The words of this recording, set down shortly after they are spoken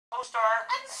co-star,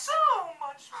 and so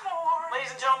much more. ladies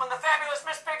and gentlemen, the fabulous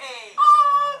Miss Piggy.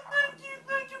 Oh, thank you,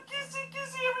 kissy,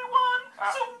 kissy, everyone.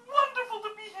 So wonderful to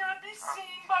be here and be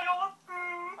seen by all of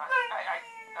you.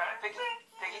 Piggy,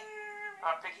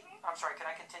 Piggy, I'm sorry, can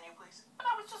I continue, please? But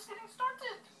I was just getting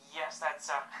started. Yes, that's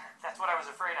what I was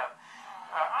afraid of.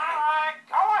 All right,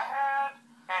 go ahead.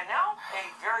 And now, a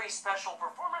very special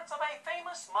performance of a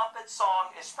famous Muppet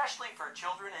song, especially for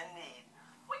children in need.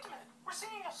 Wait a minute, we're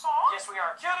singing a song? Yes, we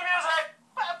are. Cue the music!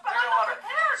 But You're I'm gonna not love it.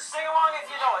 prepared. Sing along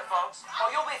if you know it, folks. Oh,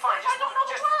 you'll be fine. I don't know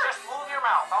the words. Just move your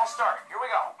mouth. I'll start. Here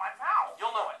we go. My mouth.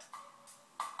 You'll know it.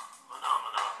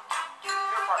 Phenomena. Your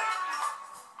part.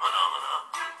 Phenomena.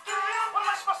 What am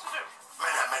I supposed to do?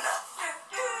 Phenomena.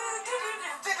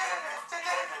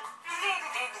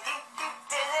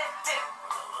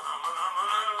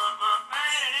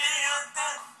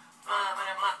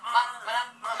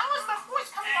 How is that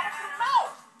voice coming out of your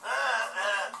mouth?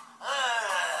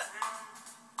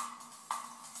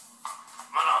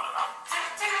 Phenomena.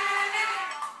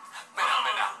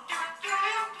 Phenomena.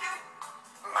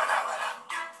 Phenomena.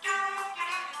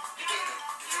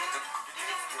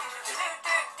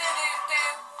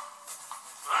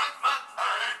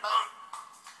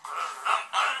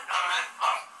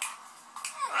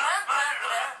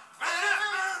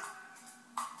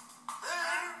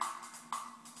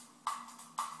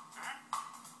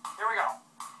 Here we go.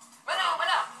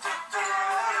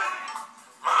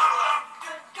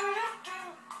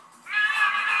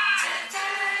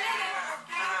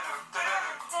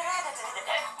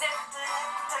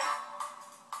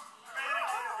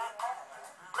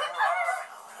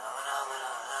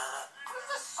 What is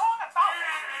this song about?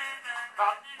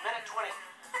 About minute 20.